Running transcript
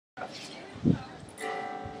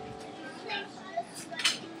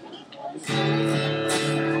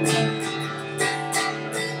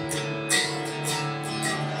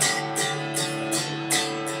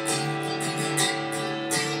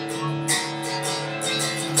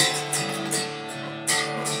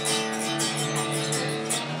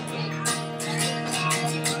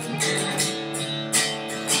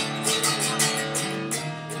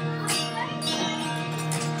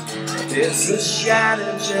There's a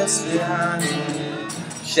shadow just behind me,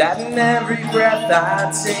 shadowing every breath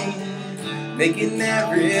I take, making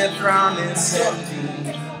every promise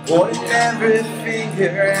empty, pointing every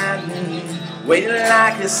finger at me, waiting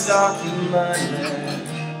like a stalking mother,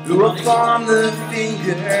 who upon the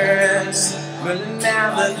fingers, running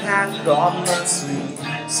down the path called must lead.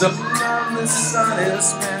 Someone the sun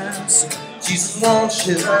is past. Jesus, won't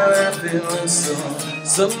you feel the soul?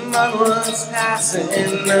 Someone was passing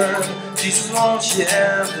on. Jesus, won't you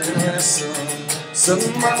feel the soul?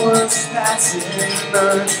 Someone was passing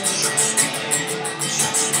on.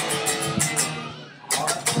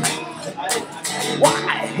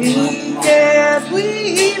 Why can't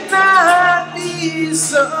we not be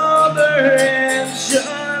sober and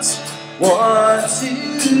just want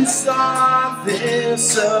to start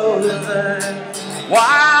this over?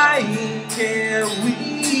 Why can't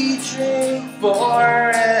we drink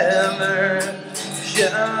forever?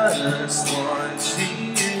 Just want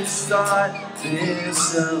to start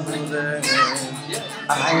this over.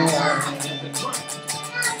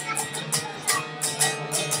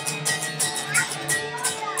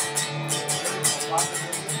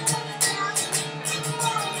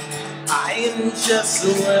 I am just a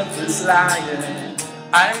worthless liar.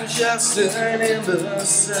 I'm just an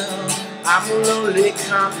imbecile. I'm a lonely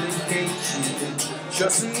complication.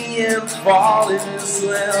 Trust me and fall as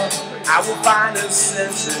well. I will find a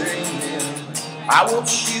center in him. I will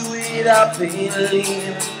chew it up and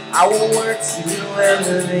leave. I will work to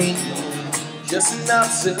elevate him, just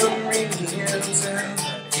enough to bring him down.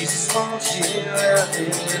 Jesus, won't you help me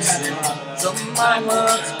listen? Someone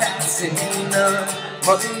was passing on.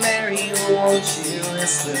 Mother Mary, won't you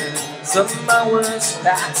listen? Someone was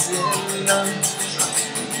passing on.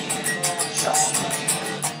 Trust me.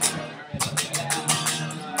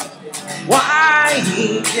 Why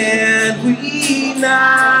can't we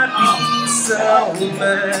not be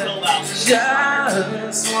sober?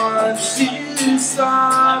 Just want to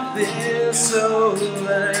start this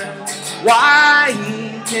over. Why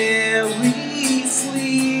can't we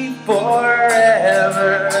sleep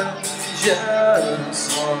forever?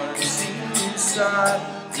 Just want to start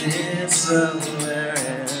this over.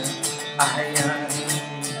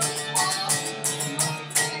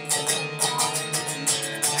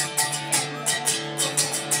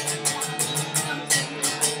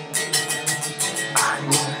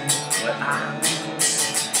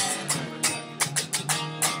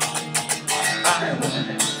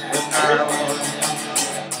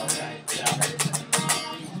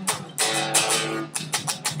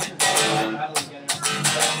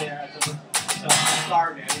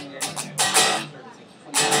 Starving.